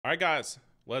right, guys,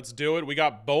 let's do it. We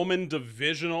got Bowman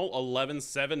Divisional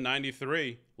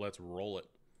 11-7-93. Let's roll it.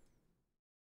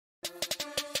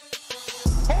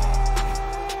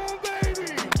 Oh, baby!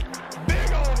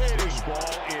 Big ol' hit. This ball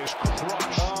is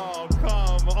crushed. Oh,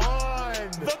 come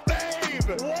on. The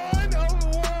babe. 1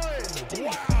 of 1.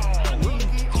 Wow.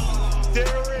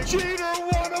 Derek Jeter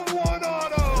 1 of 1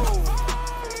 auto.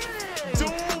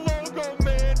 Dual logo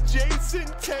man, Jason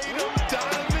Tatum,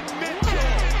 Donovan Mitchell.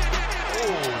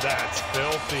 Oh, that's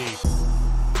filthy.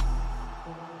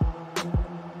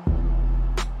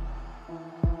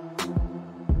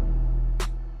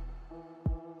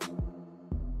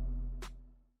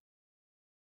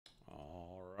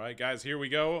 All right, guys, here we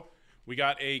go. We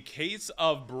got a case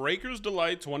of Breakers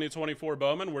Delight 2024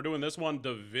 Bowman. We're doing this one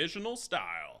divisional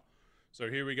style. So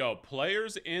here we go.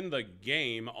 Players in the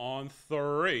game on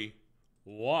 3.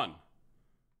 1,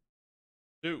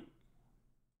 2,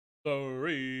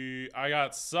 3. I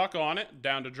got Suck on it,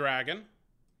 down to Dragon.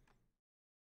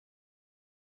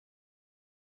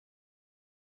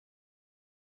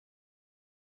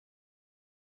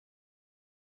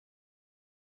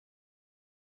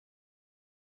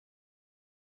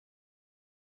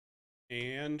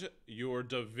 And your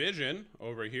division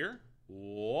over here.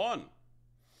 1,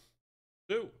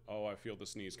 2. Oh, I feel the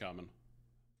sneeze coming.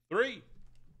 3.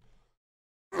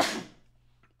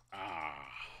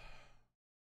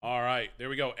 All right, there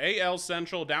we go. AL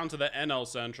Central down to the NL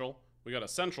Central. We got a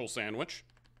Central sandwich.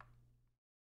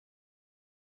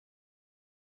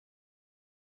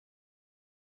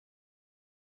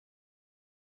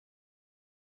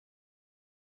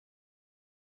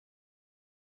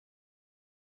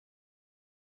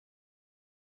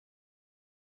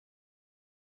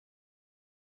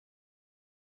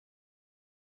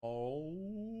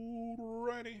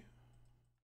 Alrighty.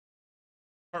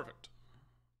 Perfect.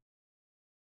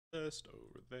 Just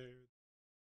over there.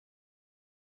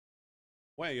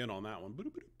 Weigh in on that one.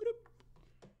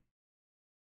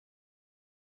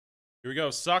 Here we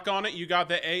go. Suck on it. You got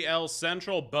the AL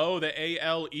Central. Bo, the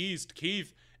AL East.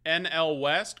 Keith, NL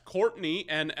West. Courtney,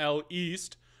 NL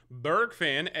East.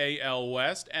 Bergfan, AL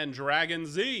West. And Dragon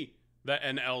Z, the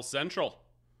NL Central.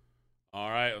 All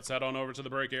right, let's head on over to the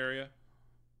break area.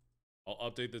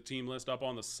 I'll update the team list up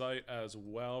on the site as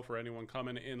well for anyone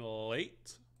coming in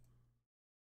late.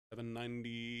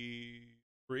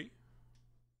 793.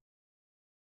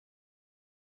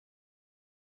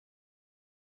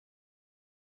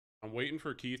 I'm waiting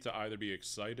for Keith to either be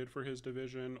excited for his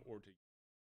division or to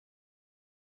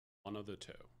one of the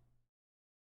two.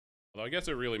 Although I guess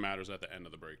it really matters at the end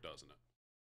of the break, doesn't it?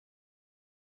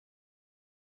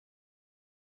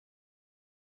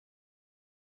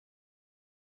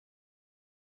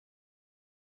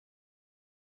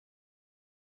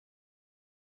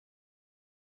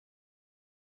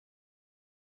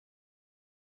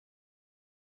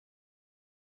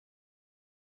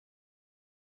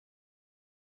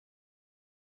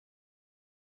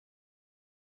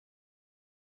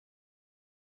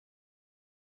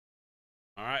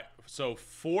 All right, so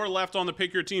 4 left on the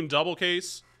Pick Your Team double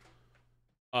case.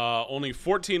 Only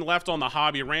 14 left on the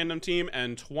Hobby Random team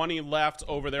and 20 left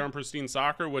over there on Pristine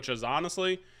Soccer, which is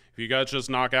honestly, if you guys just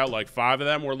knock out like 5 of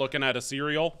them, we're looking at a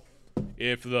cereal.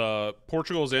 If the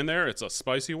Portugal's in there, it's a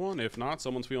spicy one. If not,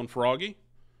 someone's feeling froggy.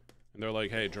 And they're like,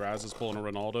 hey, Draz is pulling a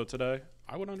Ronaldo today.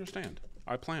 I would understand.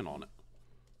 I plan on it.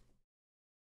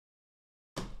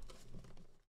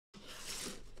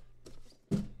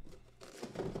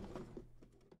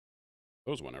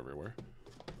 Those went everywhere.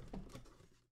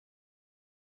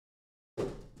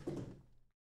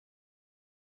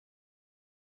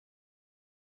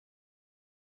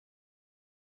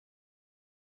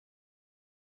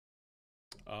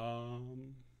 I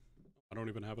don't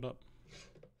even have it up.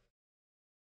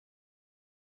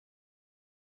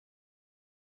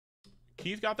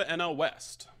 Keith got the NL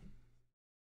West.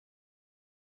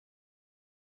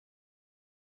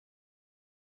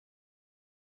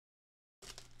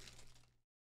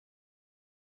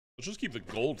 Let's just keep the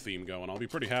gold theme going. I'll be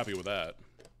pretty happy with that.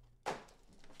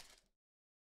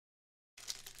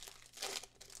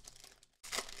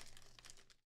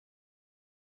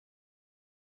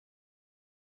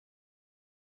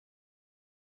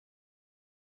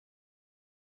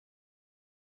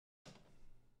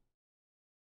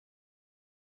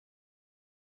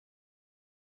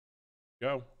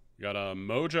 Go. We got a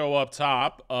mojo up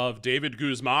top of David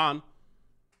Guzman.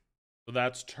 So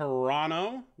that's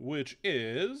Toronto, which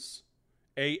is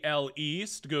AL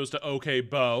East, goes to OK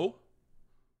Bo.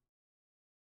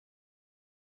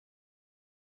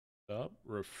 Up,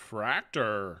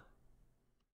 Refractor.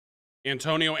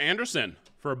 Antonio Anderson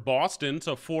for Boston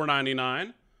to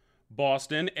 499.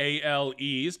 Boston, AL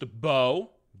East,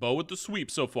 Bo. Bo with the sweep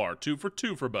so far. 2 for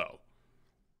 2 for Bo.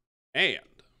 And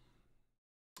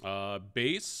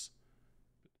base,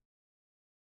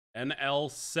 NL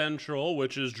Central,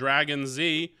 which is Dragon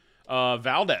Z,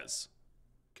 Valdez.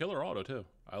 Killer auto, too.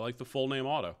 I like the full name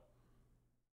auto.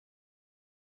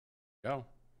 Go.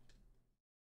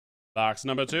 Box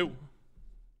number 2.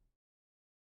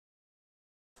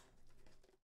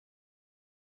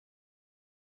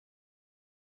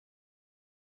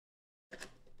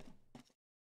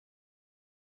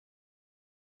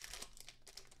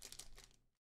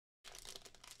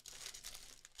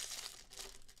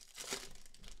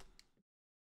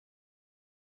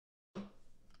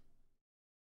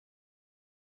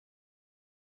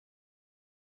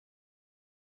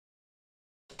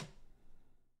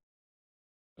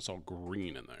 It's all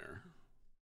green in there.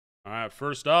 All right,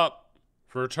 first up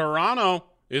for Toronto,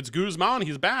 it's Guzman.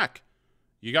 He's back.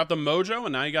 You got the mojo,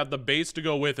 and now you got the base to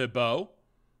go with it, Bo.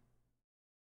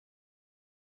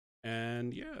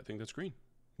 And yeah, I think that's green.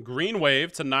 Green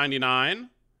wave to 99.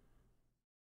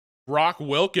 Brock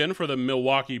Wilken for the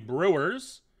Milwaukee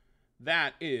Brewers.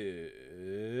 That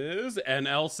is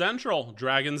NL Central,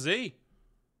 Dragon Z.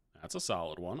 That's a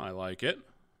solid one. I like it.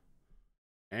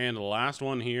 And the last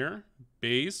one here,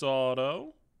 base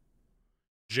auto.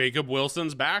 Jacob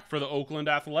Wilson's back for the Oakland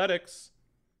Athletics.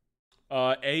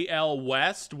 AL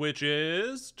West, which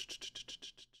is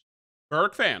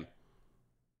Burke fan.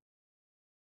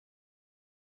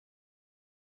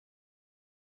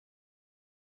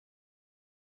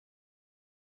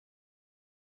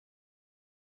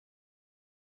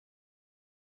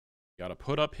 Got to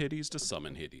put up hitties to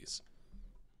summon hitties.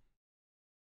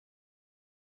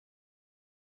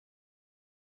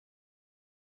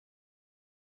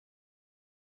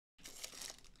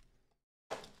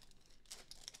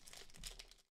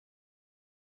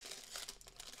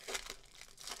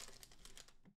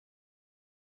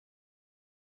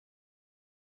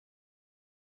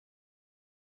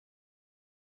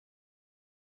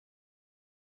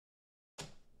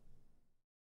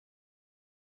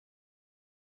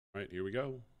 All right, here we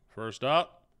go. First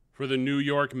up, for the New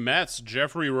York Mets,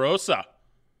 Jeffrey Rosa.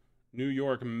 New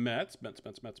York Mets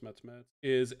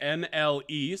is NL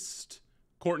East,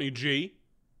 Courtney G.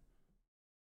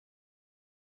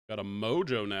 Got a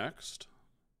mojo next.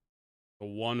 A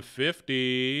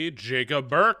 150, Jacob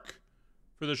Burke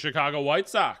for the Chicago White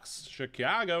Sox.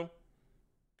 Chicago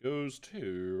goes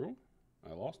to,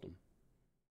 I lost him.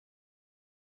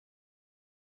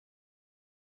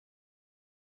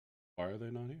 Why are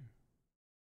they not here?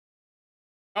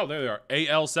 Oh, there they are.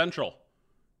 AL Central.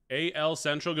 AL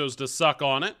Central goes to Suck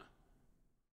on It.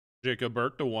 Jacob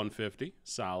Burke to 150.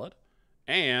 Solid.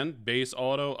 And base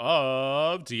auto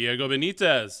of Diego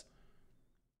Benitez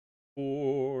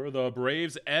for the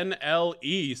Braves NL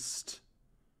East.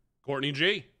 Courtney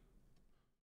G.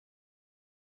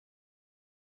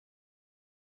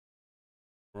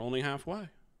 We're only halfway.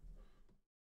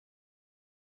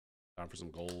 Time for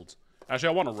some golds. Actually,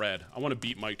 I want a red. I want to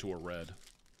beat Mike to a red.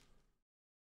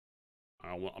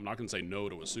 I'm not going to say no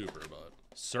to a super, but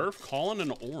Surf calling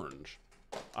an orange.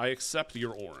 I accept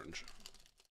your orange.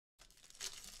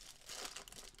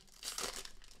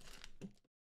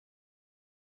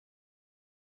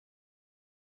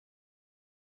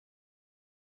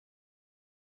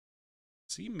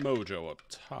 See mojo up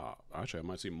top. Actually, I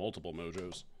might see multiple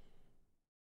mojos.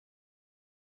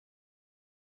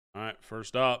 All right,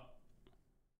 first up.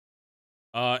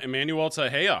 Emmanuel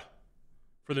Tejeda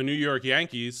for the New York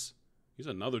Yankees. He's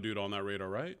another dude on that radar,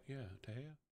 right? Yeah,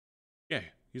 Tejeda. Yeah,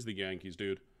 he's the Yankees,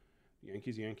 dude.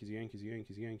 Yankees.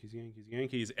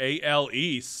 AL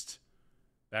East.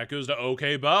 That goes to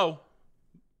OK Bo.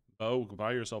 Bo,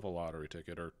 buy yourself a lottery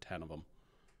ticket or 10 of them.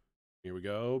 Here we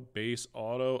go. Base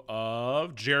auto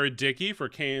of Jared Dickey for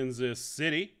Kansas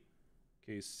City.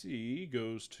 KC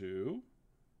goes to...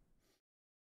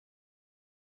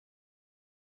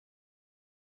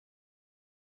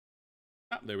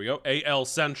 there we go. AL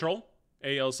Central.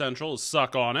 AL Central is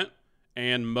Suck on It.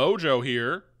 And mojo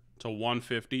here to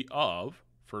 150 of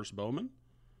first Bowman.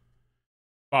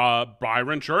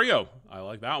 Byron Churio. I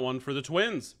like that one for the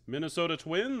Twins. Minnesota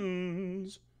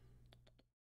Twins.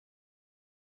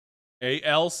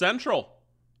 AL Central.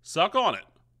 Suck on It.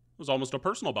 It was almost a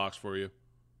personal box for you.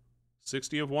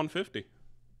 60 of 150.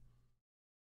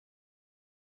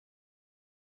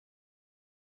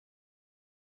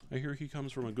 I hear he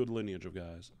comes from a good lineage of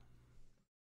guys.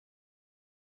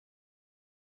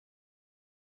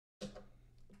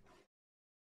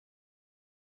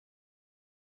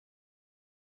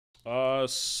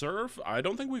 Surf, I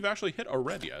don't think we've actually hit a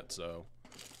red yet, so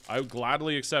I would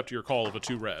gladly accept your call of a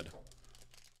 2 red.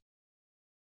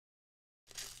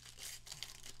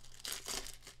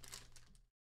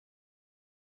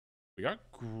 We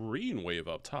got green wave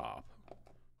up top.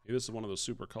 Maybe this is one of those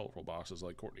super colorful boxes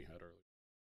like Courtney had earlier.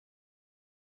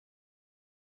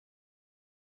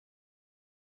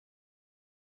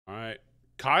 All right.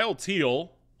 Kyle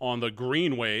Teal on the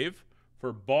green wave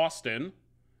for Boston.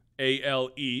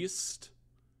 AL East.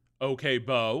 Okay,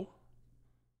 Bo.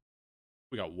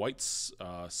 We got white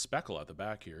speckle at the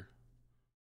back here.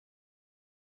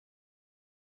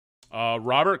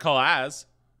 Robert Calaz.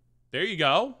 There you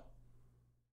go.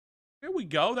 There we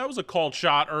go. That was a called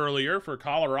shot earlier for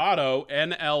Colorado.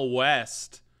 NL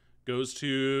West goes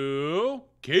to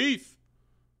Keith.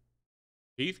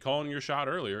 Keith calling your shot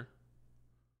earlier.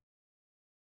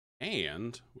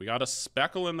 And we got a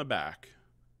speckle in the back.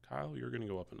 Kyle, you're going to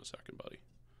go up in a second, buddy.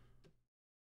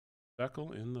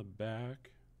 Speckle in the back.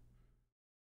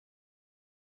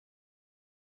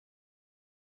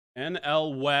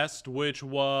 NL West, which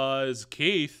was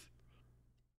Keith.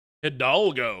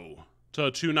 Hidalgo to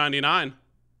 299.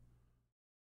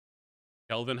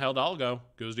 Kelvin Hidalgo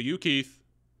goes to you, Keith.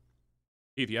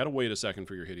 Keith, you had to wait a second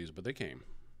for your hitties, but they came.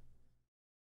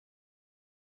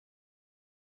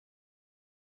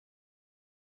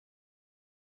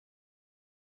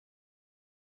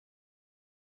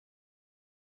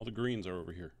 All the greens are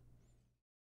over here.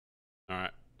 All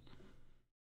right.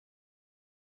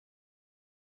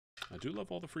 I do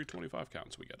love all the free 25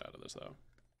 counts we get out of this, though.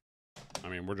 I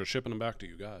mean, we're just shipping them back to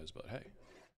you guys, but hey.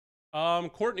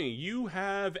 Courtney, you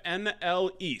have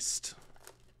NL East.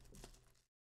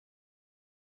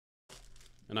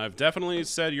 And I've definitely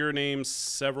said your name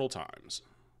several times.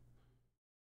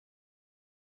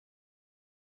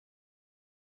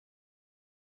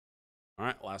 All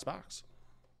right, last box.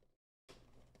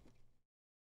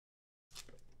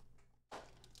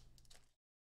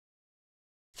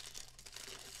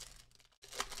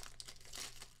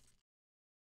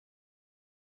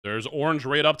 There's orange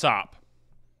right up top.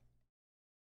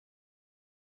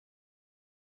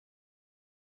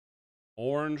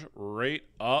 Orange right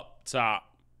up top.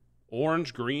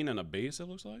 Orange, green, and a base, it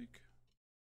looks like.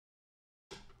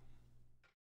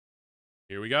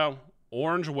 Here we go.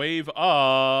 Orange wave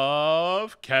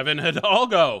of Kevin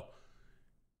Hidalgo.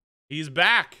 He's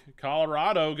back.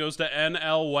 Colorado goes to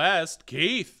NL West.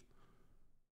 Keith.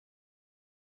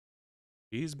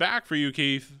 He's back for you,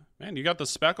 Keith. Man, you got the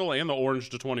speckle and the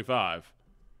orange to 25.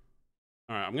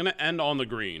 All right, I'm going to end on the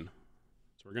green.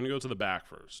 So we're going to go to the back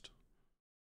first.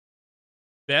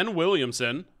 Ben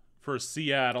Williamson for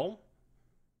Seattle.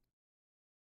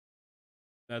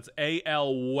 That's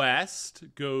AL West.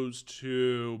 Goes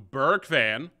to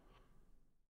Bergfan.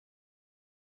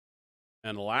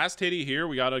 And the last hitty here,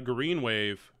 we got a green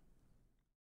wave.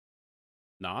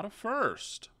 Not a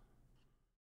first.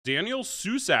 Daniel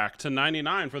Susak to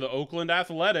 99 for the Oakland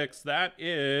Athletics. That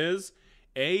is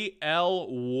AL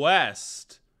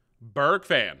West.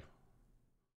 Bergfan.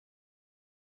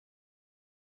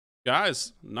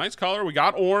 Guys, nice color. We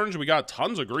got orange. We got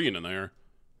tons of green in there.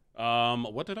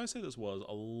 What did I say this was?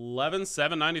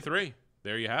 11,793.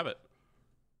 There you have it.